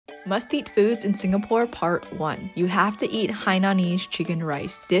Must-eat foods in Singapore Part 1. You have to eat Hainanese chicken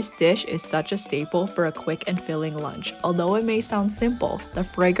rice. This dish is such a staple for a quick and filling lunch. Although it may sound simple, the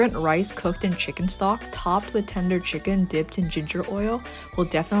fragrant rice cooked in chicken stock, topped with tender chicken dipped in ginger oil, will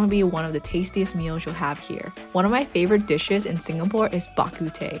definitely be one of the tastiest meals you'll have here. One of my favorite dishes in Singapore is Bak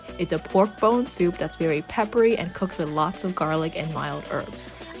Kut Teh. It's a pork bone soup that's very peppery and cooks with lots of garlic and mild herbs.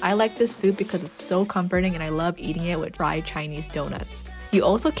 I like this soup because it's so comforting and I love eating it with fried Chinese donuts. You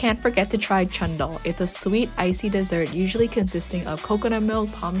also can't forget to try chundol. It's a sweet, icy dessert usually consisting of coconut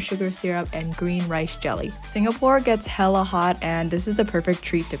milk, palm sugar syrup, and green rice jelly. Singapore gets hella hot and this is the perfect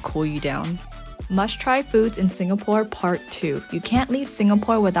treat to cool you down. Must-try foods in Singapore Part 2. You can't leave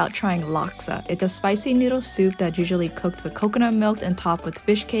Singapore without trying laksa. It's a spicy noodle soup that's usually cooked with coconut milk and topped with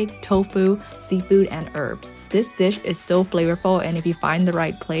fish cake, tofu, seafood, and herbs. This dish is so flavorful, and if you find the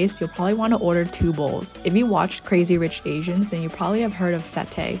right place, you'll probably want to order 2 bowls. If you watched Crazy Rich Asians, then you probably have heard of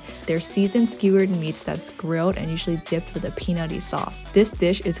satay. They're seasoned skewered meats that's grilled and usually dipped with a peanutty sauce. This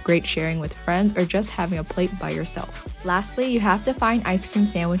dish is great sharing with friends or just having a plate by yourself. Lastly, you have to find ice cream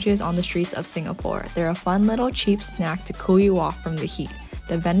sandwiches on the streets of Singapore. They're a fun little cheap snack to cool you off from the heat.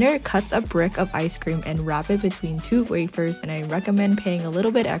 The vendor cuts a brick of ice cream and wraps it between 2 wafers, and I recommend paying a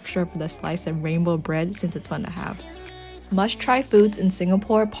little bit extra for the slice of rainbow bread since it's fun to have. Must-try foods in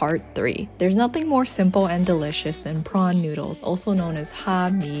Singapore Part 3. There's nothing more simple and delicious than prawn noodles, also known as ha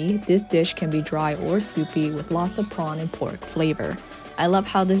mee. This dish can be dry or soupy with lots of prawn and pork flavor. I love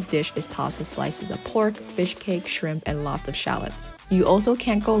how this dish is topped with slices of pork, fish cake, shrimp, and lots of shallots. You also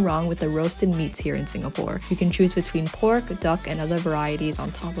can't go wrong with the roasted meats here in Singapore. You can choose between pork, duck, and other varieties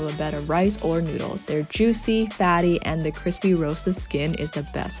on top of a bed of rice or noodles. They're juicy, fatty, and the crispy roasted skin is the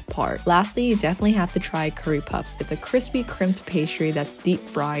best part. Lastly, you definitely have to try curry puffs. It's a crispy crimped pastry that's deep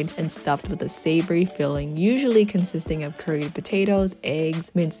fried and stuffed with a savory filling, usually consisting of curried potatoes,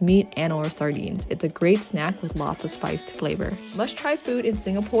 eggs, minced meat, and or sardines. It's a great snack with lots of spiced flavor. Must try food in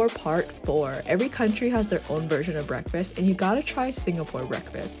Singapore Part 4. Every country has their own version of breakfast, and you gotta try Singapore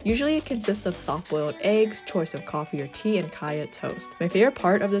breakfast. Usually it consists of soft-boiled eggs, choice of coffee or tea, and kaya toast. My favorite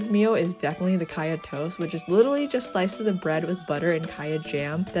part of this meal is definitely the kaya toast, which is literally just slices of bread with butter and kaya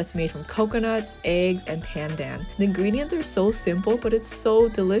jam that's made from coconuts, eggs, and pandan. The ingredients are so simple, but it's so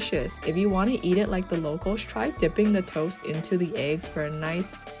delicious. If you want to eat it like the locals, try dipping the toast into the eggs for a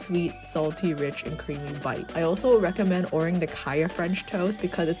nice, sweet, salty, rich, and creamy bite. I also recommend ordering the kaya French toast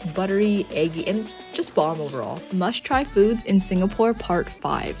because it's buttery, eggy, and just bomb overall. Must-try foods in Singapore Part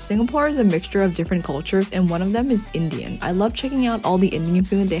 5. Singapore is a mixture of different cultures, and one of them is Indian. I love checking out all the Indian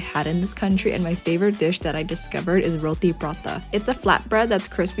food they had in this country, and my favorite dish that I discovered is roti prata. It's a flatbread that's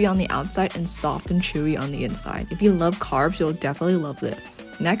crispy on the outside and soft and chewy on the inside. If you love carbs, you'll definitely love this.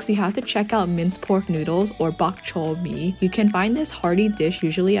 Next, you have to check out minced pork noodles or bak chor mee. You can find this hearty dish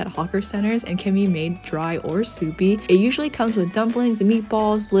usually at hawker centers and can be made dry or soupy. It usually comes with dumplings,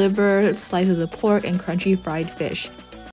 meatballs, liver, slices of pork, and crunchy fried fish.